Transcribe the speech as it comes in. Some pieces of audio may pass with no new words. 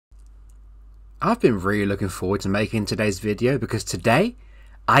I've been really looking forward to making today's video because today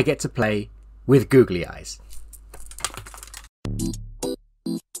I get to play with googly eyes.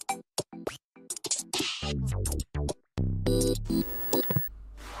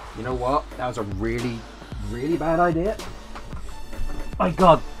 You know what? That was a really bad idea. My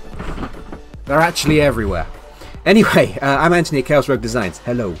god. They're actually everywhere. Anyway, I'm Anthony at Chaos Rogue Designs.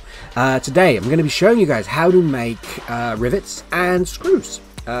 Hello. Today I'm going to be showing you guys how to make rivets and screws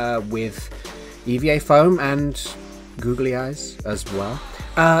with EVA foam and googly eyes as well.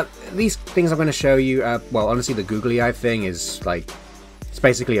 These things I'm going to show you, well, honestly the googly eye thing is like, it's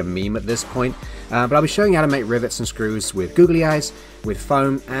basically a meme at this point. But I'll be showing you how to make rivets and screws with googly eyes, with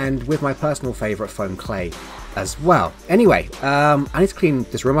foam, and with my personal favourite foam clay as well. Anyway, I need to clean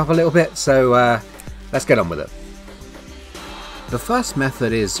this room up a little bit, so let's get on with it. The first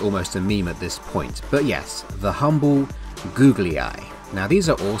method is almost a meme at this point, but yes, the humble googly eye. Now these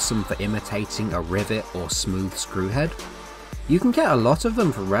are awesome for imitating a rivet or smooth screw head. You can get a lot of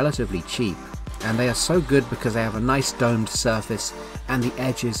them for relatively cheap, and they are so good because they have a nice domed surface and the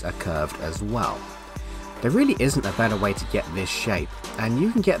edges are curved as well. There really isn't a better way to get this shape, and you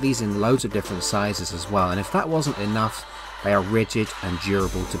can get these in loads of different sizes as well, and if that wasn't enough, they are rigid and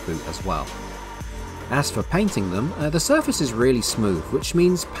durable to boot as well. As for painting them, the surface is really smooth, which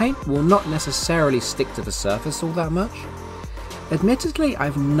means paint will not necessarily stick to the surface all that much. Admittedly,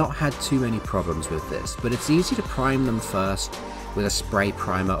 I've not had too many problems with this, but it's easy to prime them first with a spray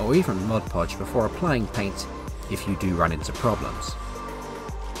primer or even Mod Podge before applying paint if you do run into problems.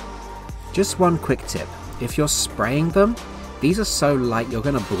 Just one quick tip, if you're spraying them, these are so light you're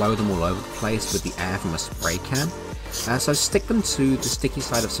going to blow them all over the place with the air from a spray can, so stick them to the sticky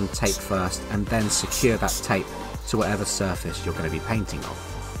side of some tape first and then secure that tape to whatever surface you're going to be painting on.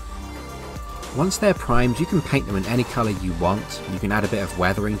 Once they're primed, you can paint them in any colour you want. You can add a bit of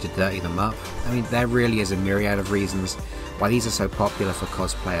weathering to dirty them up. I mean, there really is a myriad of reasons why these are so popular for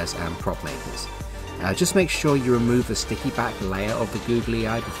cosplayers and prop makers. Just make sure you remove the sticky back layer of the googly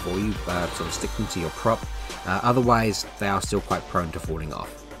eye before you sort of stick them to your prop, otherwise they are still quite prone to falling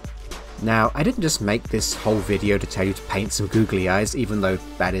off. Now, I didn't just make this whole video to tell you to paint some googly eyes, even though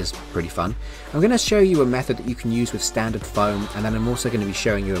that is pretty fun. I'm going to show you a method that you can use with standard foam, and then I'm also going to be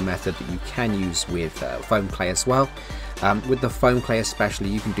showing you a method that you can use with foam clay as well. With the foam clay especially,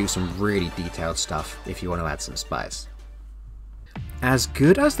 you can do some really detailed stuff if you want to add some spice. As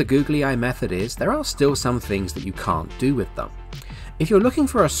good as the googly eye method is, there are still some things that you can't do with them. If you're looking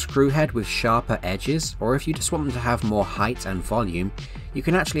for a screw head with sharper edges, or if you just want them to have more height and volume, you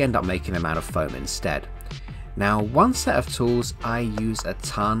can actually end up making them out of foam instead. Now, one set of tools I use a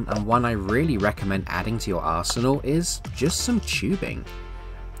ton, and one I really recommend adding to your arsenal, is just some tubing.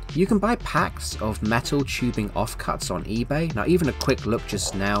 You can buy packs of metal tubing offcuts on eBay. Now, even a quick look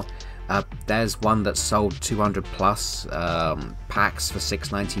just now, there's one that sold 200 plus packs for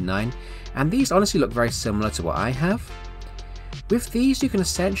 $6.99, and these honestly look very similar to what I have. With these, you can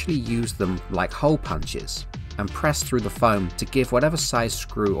essentially use them like hole punches and press through the foam to give whatever size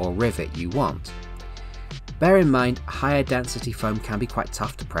screw or rivet you want. Bear in mind, higher density foam can be quite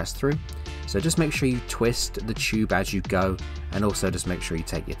tough to press through, so just make sure you twist the tube as you go, and also just make sure you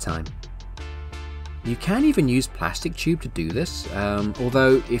take your time. You can even use plastic tube to do this,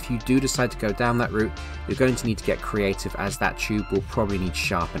 although if you do decide to go down that route, you're going to need to get creative, as that tube will probably need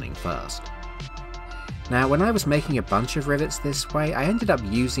sharpening first. Now, when I was making a bunch of rivets this way, I ended up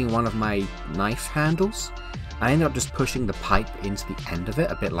using one of my knife handles. I ended up just pushing the pipe into the end of it,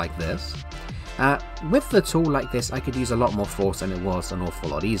 a bit like this. With the tool like this, I could use a lot more force and it was an awful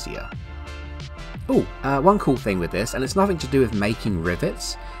lot easier. Oh, one cool thing with this, and it's nothing to do with making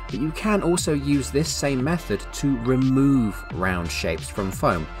rivets, but you can also use this same method to remove round shapes from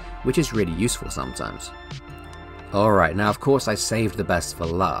foam, which is really useful sometimes. Alright, now of course I saved the best for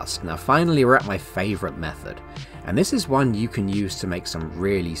last. Now finally we're at my favourite method, and this is one you can use to make some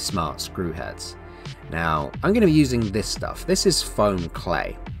really smart screw heads. Now, I'm going to be using this stuff. This is foam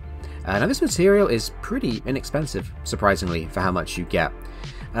clay. Now this material is pretty inexpensive, surprisingly, for how much you get.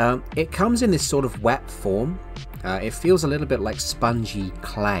 It comes in this sort of wet form. It feels a little bit like spongy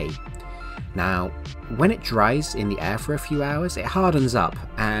clay. Now, when it dries in the air for a few hours, it hardens up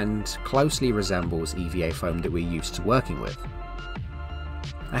and closely resembles EVA foam that we're used to working with.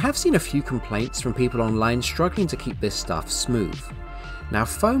 I have seen a few complaints from people online struggling to keep this stuff smooth. Now,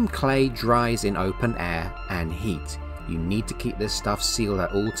 foam clay dries in open air and heat. You need to keep this stuff sealed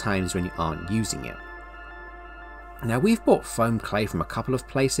at all times when you aren't using it. Now, we've bought foam clay from a couple of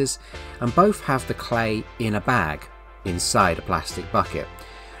places, and both have the clay in a bag inside a plastic bucket.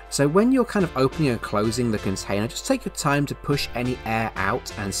 So when you're kind of opening and closing the container, just take your time to push any air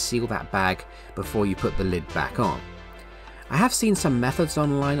out and seal that bag before you put the lid back on. I have seen some methods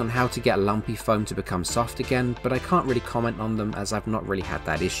online on how to get lumpy foam to become soft again, but I can't really comment on them as I've not really had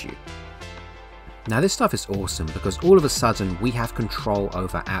that issue. Now this stuff is awesome because all of a sudden we have control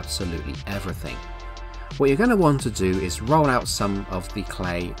over absolutely everything. What you're going to want to do is roll out some of the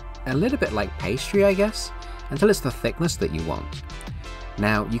clay, a little bit like pastry I guess, until it's the thickness that you want.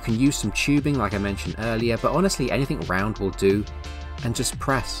 Now you can use some tubing like I mentioned earlier, but honestly anything round will do, and just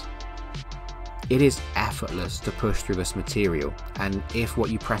press. It is effortless to push through this material, and if what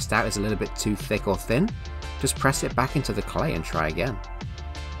you pressed out is a little bit too thick or thin, just press it back into the clay and try again.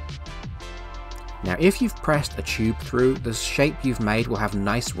 Now if you've pressed a tube through, the shape you've made will have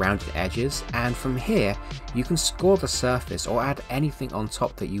nice rounded edges, and from here you can score the surface or add anything on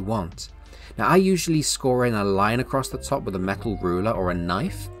top that you want. Now I usually score in a line across the top with a metal ruler or a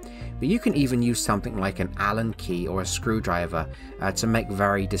knife, but you can even use something like an Allen key or a screwdriver to make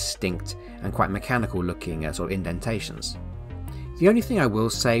very distinct and quite mechanical looking sort of indentations. The only thing I will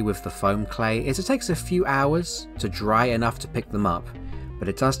say with the foam clay is it takes a few hours to dry enough to pick them up, but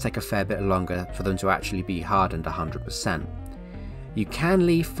it does take a fair bit longer for them to actually be hardened 100%. You can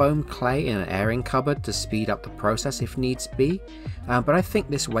leave foam clay in an airing cupboard to speed up the process if needs be, but I think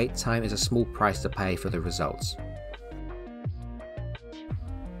this wait time is a small price to pay for the results.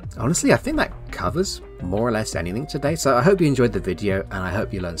 Honestly, I think that covers more or less anything today, so I hope you enjoyed the video and I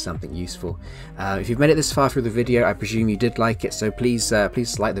hope you learned something useful. If you've made it this far through the video, I presume you did like it, so please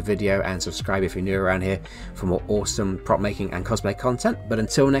like the video and subscribe if you're new around here for more awesome prop making and cosplay content. But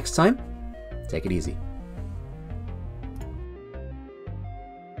until next time, take it easy.